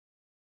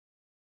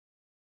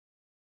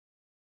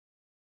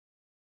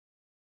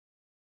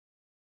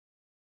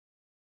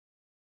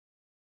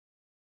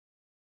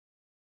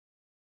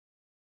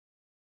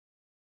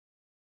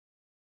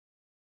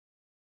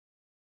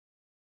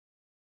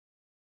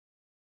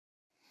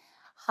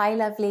Hi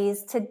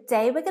lovelies,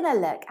 today we're going to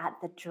look at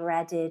the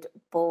dreaded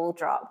ball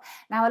drop.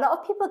 Now a lot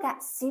of people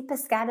get super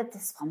scared of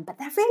this one, but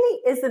there really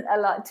isn't a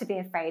lot to be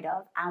afraid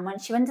of. And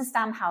once you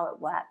understand how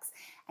it works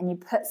and you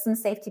put some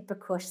safety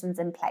precautions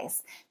in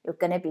place, you're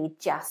going to be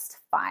just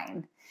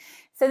fine.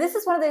 So this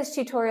is one of those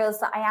tutorials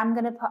that I am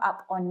going to put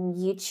up on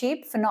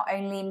YouTube for not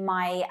only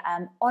my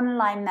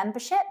online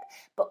membership,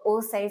 but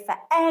also for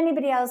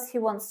anybody else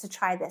who wants to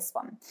try this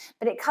one.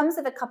 But it comes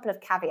with a couple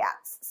of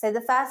caveats. So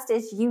the first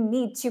is you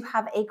need to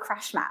have a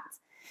crash mat.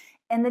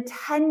 In the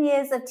 10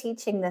 years of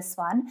teaching this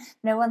one,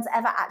 no one's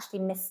ever actually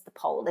missed the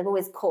pole. They've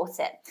always caught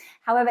it.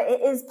 However,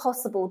 it is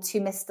possible to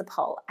miss the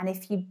pole. And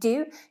if you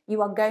do,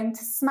 you are going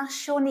to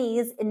smash your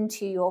knees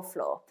into your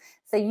floor.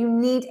 So you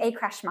need a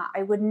crash mat.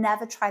 I would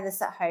never try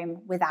this at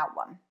home without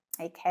one.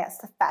 Okay, that's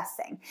the first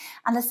thing.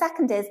 And the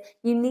second is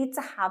you need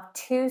to have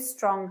two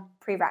strong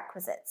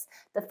prerequisites.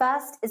 The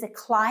first is a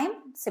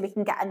climb, so we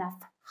can get enough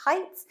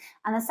height.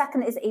 And the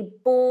second is a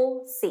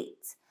ball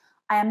seat.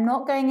 I am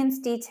not going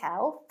into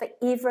detail for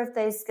either of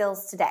those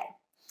skills today.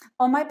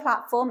 On my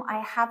platform, I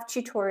have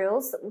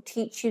tutorials that will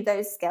teach you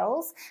those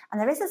skills, and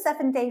there is a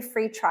 7-day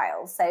free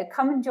trial. So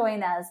come and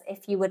join us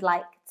if you would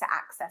like to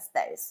access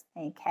those,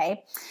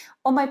 okay?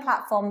 On my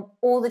platform,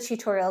 all the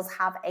tutorials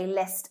have a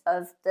list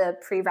of the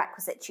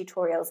prerequisite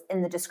tutorials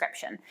in the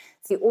description.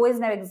 So you always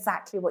know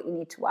exactly what you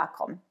need to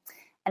work on.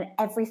 And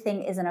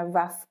everything is in a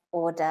rough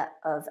order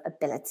of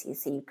ability,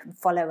 so you can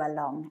follow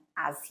along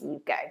as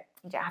you go.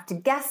 You don't have to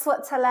guess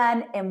what to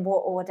learn in what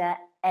order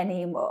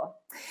anymore.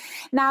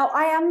 Now,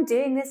 I am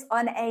doing this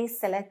on a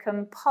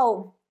silicone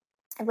pole.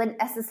 I wouldn't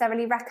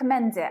necessarily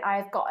recommend it.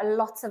 I've got a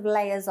lot of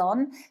layers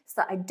on so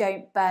that I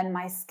don't burn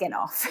my skin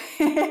off.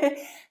 But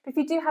if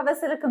you do have a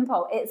silicone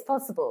pole, it's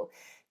possible.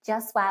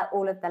 Just wear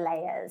all of the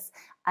layers.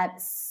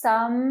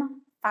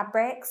 Some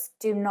fabrics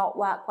do not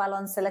work well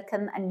on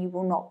silicone and you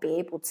will not be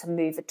able to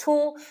move at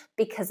all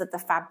because of the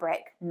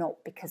fabric, not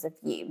because of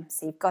you.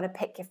 So you've got to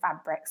pick your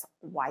fabrics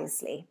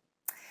wisely.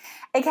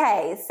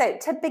 Okay, so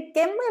to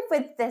begin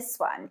with this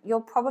one, you're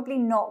probably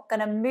not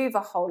going to move a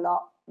whole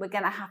lot. We're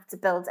going to have to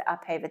build it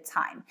up over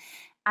time.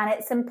 And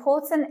it's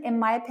important, in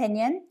my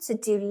opinion, to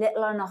do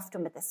little and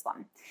often with this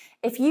one.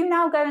 If you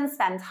now go and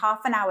spend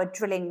half an hour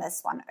drilling this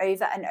one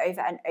over and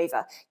over and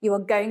over, you are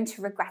going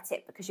to regret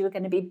it because you are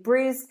going to be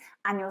bruised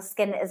and your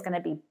skin is going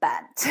to be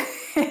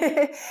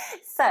burnt.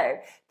 So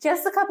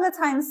just a couple of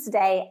times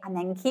today and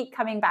then keep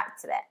coming back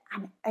to it.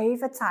 And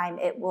over time,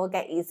 it will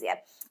get easier.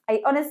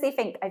 I honestly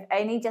think I've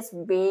only just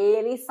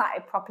really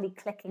started properly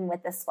clicking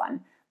with this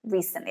one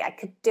recently. I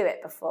could do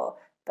it before,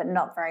 but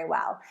not very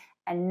well.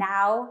 And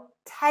now,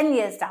 10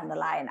 years down the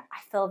line,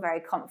 I feel very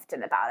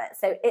confident about it.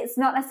 So it's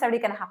not necessarily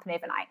going to happen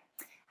overnight.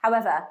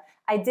 However,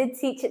 I did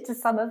teach it to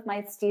some of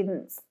my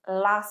students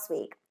last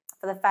week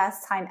for the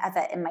first time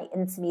ever in my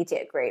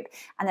intermediate group.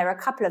 And there were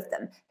a couple of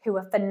them who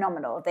were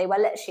phenomenal. They were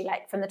literally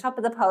like from the top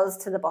of the poles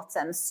to the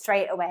bottom,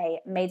 straight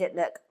away, made it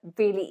look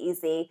really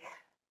easy,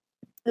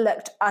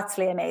 looked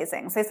utterly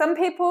amazing. So some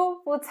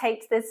people will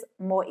take this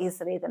more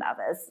easily than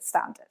others,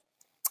 standard.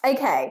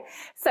 Okay,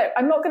 so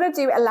I'm not going to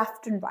do a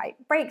left and right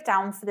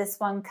breakdown for this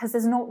one because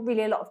there's not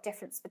really a lot of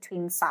difference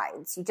between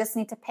sides. You just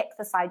need to pick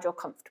the side you're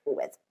comfortable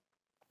with.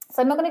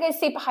 So I'm not going to go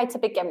super high to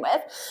begin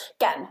with.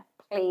 Again,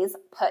 please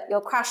put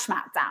your crash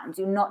mat down.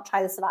 Do not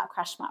try this without a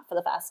crash mat for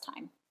the first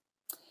time.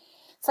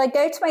 So I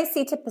go to my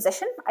seated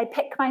position. I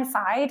pick my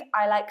side.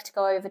 I like to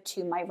go over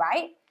to my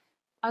right.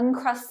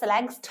 Uncross the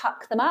legs,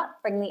 tuck them up,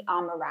 bring the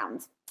arm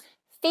around.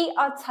 Feet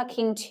are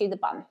tucking to the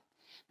bum.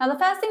 Now, the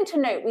first thing to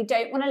note, we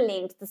don't want to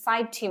lean to the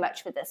side too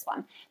much with this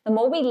one. The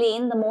more we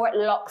lean, the more it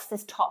locks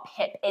this top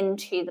hip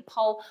into the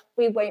pole.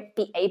 We won't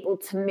be able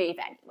to move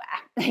anywhere.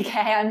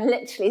 Okay, I'm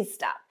literally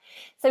stuck.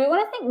 So we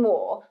want to think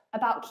more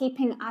about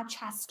keeping our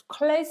chest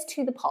close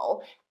to the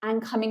pole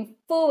and coming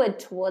forward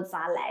towards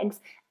our legs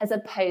as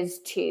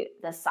opposed to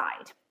the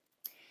side.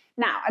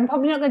 Now, I'm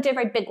probably not going to do a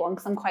very big one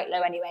because I'm quite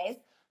low anyways,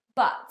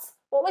 but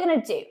what we're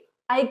going to do,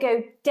 I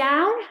go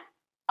down,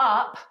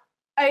 up,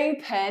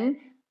 open,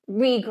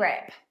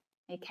 regrip,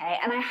 okay?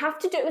 And I have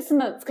to do it with some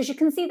movements because you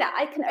can see that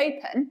I can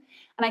open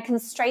and I can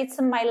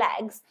straighten my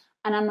legs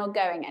and I'm not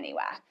going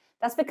anywhere.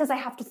 That's because I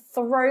have to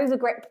throw the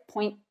grip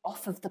point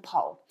off of the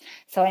pole.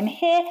 So I'm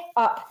here,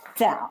 up,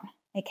 down,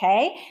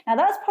 okay? Now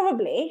that's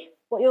probably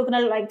what you're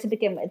gonna like to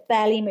begin with,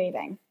 barely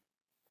moving.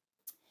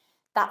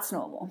 That's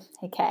normal,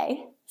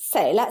 okay?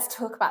 So let's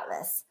talk about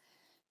this,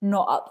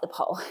 not up the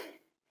pole.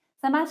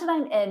 So imagine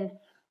I'm in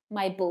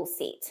my ball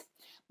seat.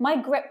 My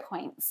grip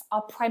points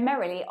are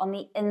primarily on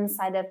the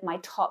inside of my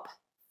top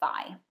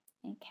thigh,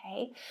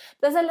 okay?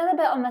 There's a little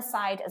bit on the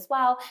side as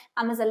well,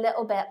 and there's a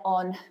little bit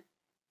on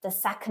the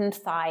second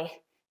thigh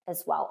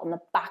as well, on the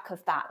back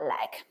of that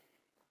leg.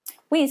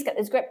 We need to get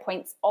those grip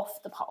points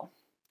off the pole.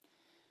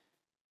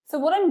 So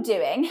what I'm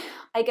doing,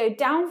 I go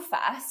down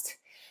first,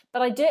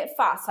 but I do it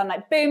fast. I'm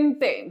like, boom,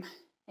 boom,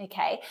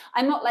 okay?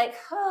 I'm not like,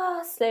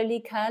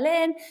 slowly curl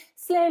in,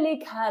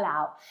 slowly curl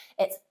out.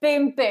 It's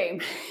boom,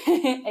 boom,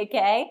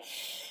 okay?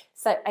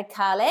 So I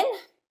curl in,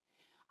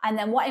 And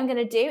then what I'm going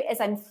to do is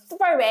I'm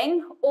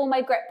throwing all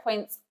my grip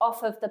points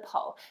off of the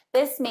pole.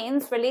 This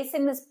means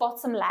releasing this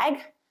bottom leg.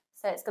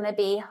 So it's going to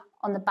be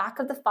on the back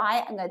of the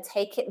thigh. I'm going to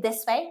take it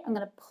this way. I'm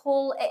going to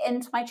pull it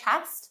into my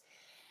chest.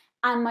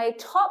 And my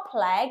top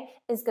leg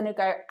is going to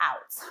go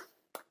out.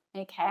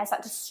 Okay, I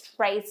start to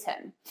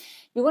straighten.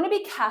 You want to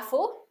be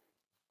careful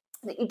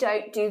that you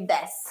don't do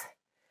this.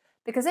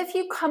 Because if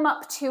you come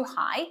up too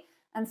high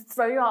and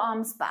throw your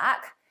arms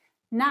back,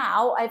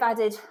 now I've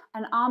added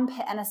an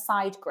armpit and a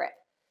side grip.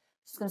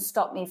 It's going to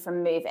stop me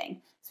from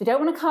moving. So we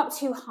don't want to come up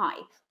too high.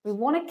 We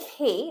want to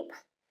keep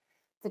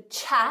the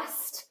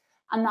chest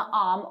and the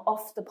arm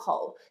off the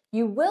pole.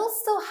 You will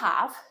still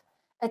have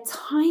a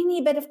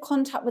tiny bit of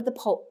contact with the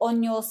pole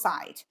on your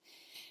side.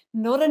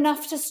 Not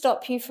enough to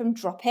stop you from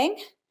dropping,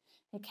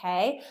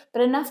 okay?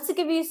 But enough to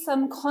give you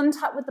some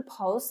contact with the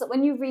pole so that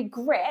when you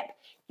re-grip,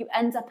 you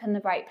end up in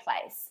the right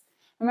place.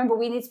 Remember,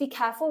 we need to be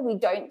careful we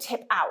don't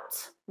tip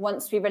out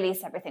once we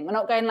release everything. We're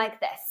not going like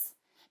this,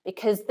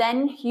 because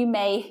then you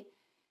may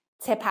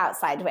tip out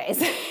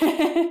sideways.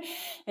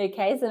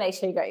 Okay, so make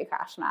sure you got your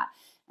crash mat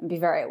and be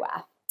very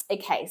aware.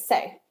 Okay, so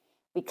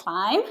we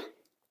climb,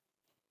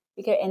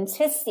 we go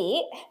into a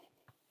seat,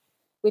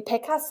 we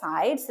pick our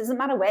sides, doesn't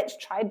matter which,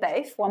 try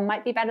both, one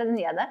might be better than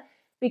the other.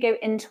 We go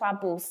into our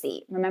ball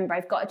seat. Remember,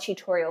 I've got a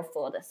tutorial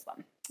for this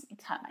one. Let me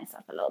turn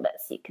myself a little bit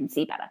so you can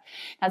see better.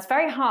 Now, it's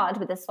very hard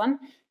with this one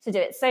to do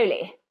it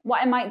slowly.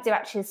 What I might do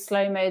actually is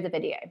slow-mo the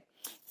video.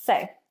 So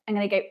I'm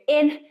going to go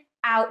in,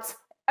 out,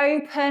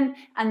 open,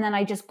 and then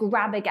I just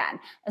grab again.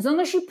 As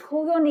long as you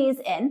pull your knees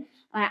in,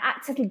 and I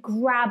actively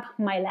grab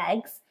my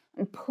legs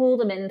and pull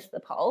them into the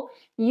pole,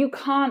 you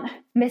can't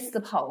miss the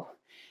pole.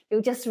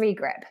 You'll just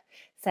re-grip.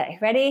 So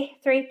ready?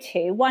 3,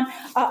 2, 1,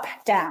 up,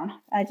 down.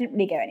 I didn't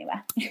really go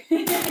anywhere.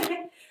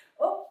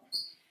 Oh.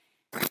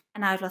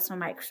 And now I've lost my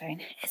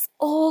microphone. It's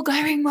all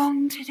going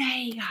wrong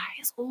today, guys.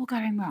 It's all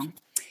going wrong.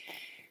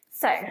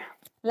 So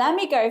let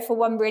me go for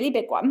one really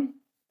big one.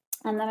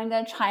 And then I'm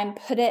going to try and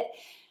put it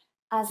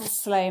as a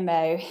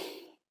slow-mo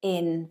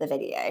in the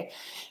video. I'm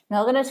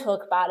not going to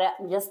talk about it.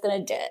 I'm just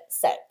going to do it.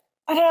 So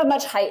I don't have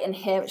much height in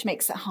here, which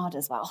makes it hard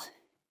as well.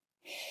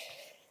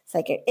 So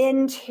I go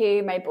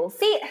into my ball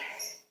seat.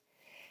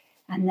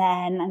 And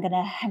then I'm going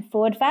to head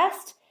forward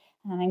first.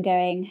 And then I'm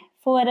going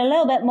forward a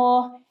little bit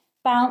more.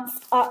 Bounce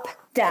up,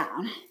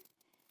 down.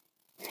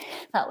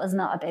 That was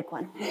not a big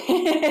one.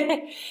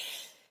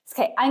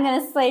 Okay, I'm going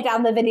to slow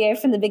down the video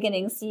from the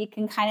beginning so you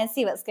can kind of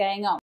see what's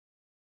going on.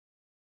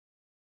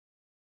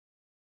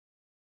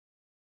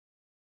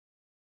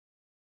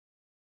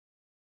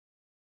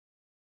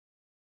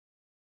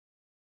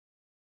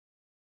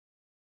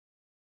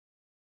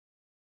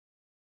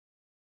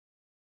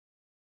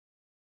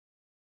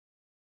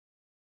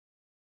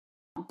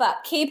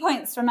 But key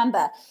points,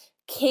 remember,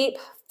 keep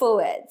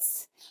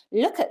forwards.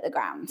 Look at the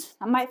ground.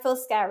 That might feel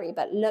scary,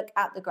 but look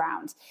at the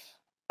ground.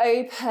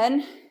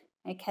 Open.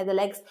 Okay, the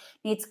legs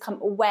need to come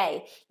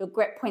away. Your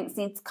grip points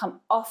need to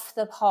come off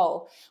the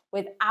pole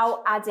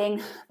without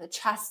adding the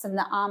chest and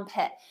the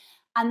armpit.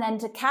 And then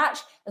to catch,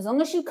 as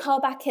long as you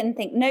curl back in,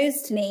 think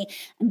nose to knee,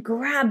 and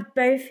grab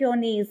both your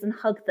knees and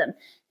hug them,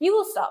 you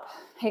will stop,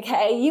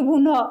 okay? You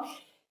will not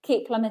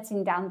keep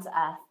plummeting down to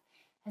earth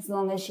as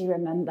long as you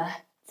remember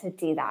to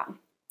do that.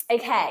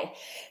 Okay,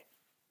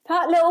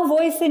 that little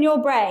voice in your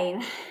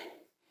brain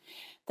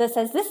that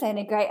says, this ain't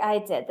a great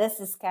idea, this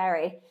is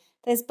scary.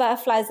 Those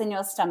butterflies in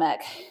your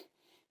stomach,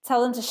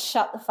 tell them to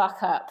shut the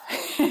fuck up.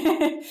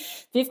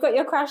 If you've got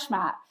your crash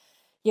mat,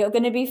 you're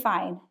going to be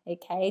fine,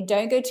 okay?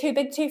 Don't go too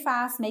big too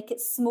fast, make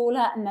it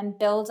smaller and then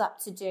build up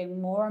to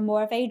doing more and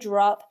more of a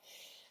drop.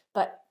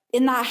 But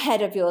in that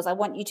head of yours, I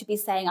want you to be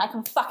saying, I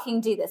can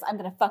fucking do this. I'm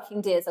going to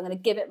fucking do this. I'm going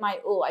to give it my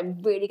all.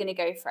 I'm really going to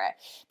go for it.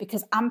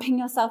 Because amping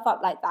yourself up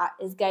like that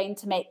is going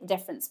to make the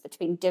difference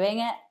between doing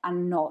it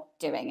and not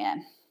doing it.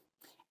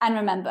 And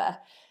remember,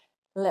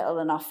 little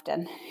and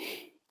often.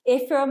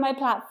 If you're on my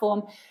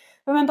platform,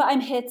 remember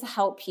I'm here to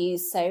help you.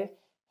 So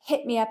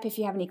hit me up if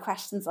you have any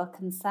questions or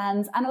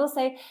concerns. And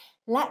also,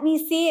 let me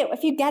see it.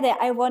 If you get it,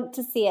 I want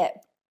to see it.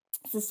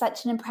 This is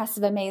such an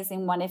impressive,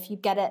 amazing one. If you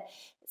get it,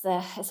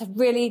 it's a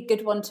really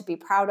good one to be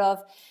proud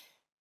of.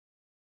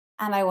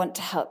 And I want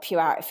to help you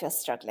out if you're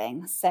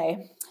struggling.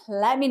 So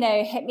let me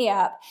know, hit me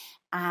up.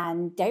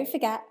 And don't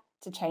forget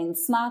to train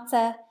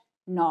smarter,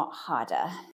 not harder.